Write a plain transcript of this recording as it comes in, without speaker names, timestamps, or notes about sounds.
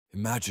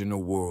Imagine a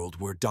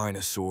world where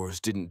dinosaurs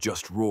didn't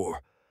just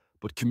roar,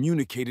 but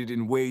communicated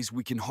in ways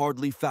we can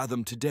hardly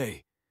fathom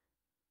today.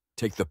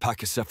 Take the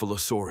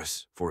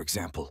Pachycephalosaurus, for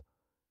example.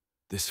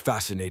 This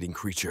fascinating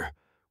creature,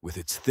 with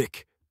its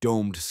thick,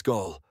 domed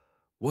skull,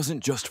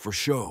 wasn't just for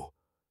show.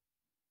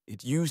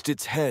 It used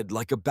its head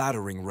like a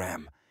battering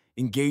ram,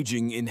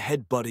 engaging in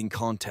head-butting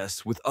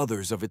contests with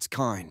others of its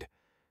kind.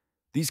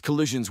 These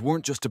collisions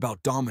weren't just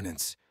about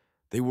dominance,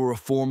 they were a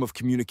form of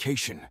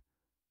communication.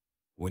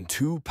 When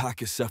two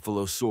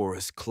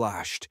Pachycephalosaurus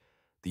clashed,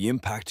 the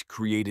impact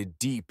created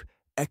deep,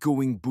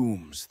 echoing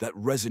booms that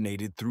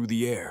resonated through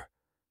the air.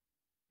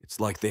 It's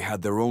like they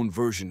had their own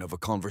version of a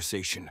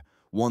conversation,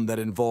 one that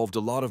involved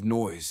a lot of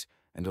noise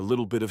and a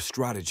little bit of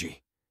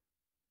strategy.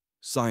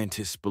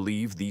 Scientists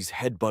believe these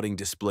head-butting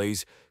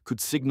displays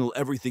could signal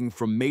everything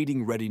from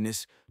mating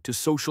readiness to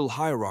social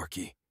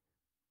hierarchy.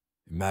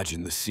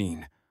 Imagine the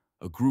scene: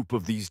 a group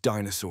of these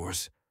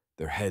dinosaurs,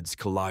 their heads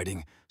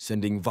colliding,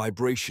 sending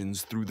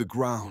vibrations through the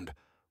ground,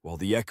 while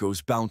the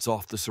echoes bounce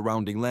off the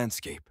surrounding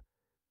landscape.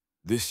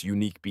 This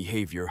unique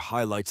behavior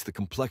highlights the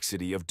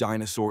complexity of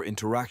dinosaur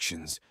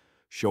interactions,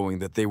 showing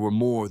that they were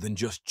more than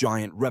just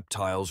giant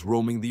reptiles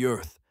roaming the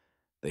earth.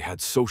 They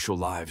had social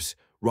lives,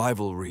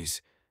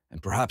 rivalries,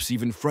 and perhaps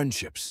even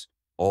friendships,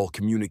 all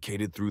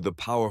communicated through the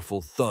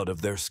powerful thud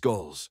of their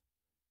skulls.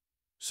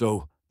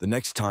 So, the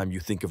next time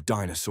you think of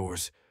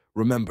dinosaurs,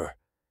 remember,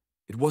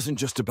 it wasn't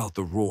just about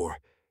the roar,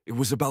 it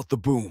was about the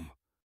boom.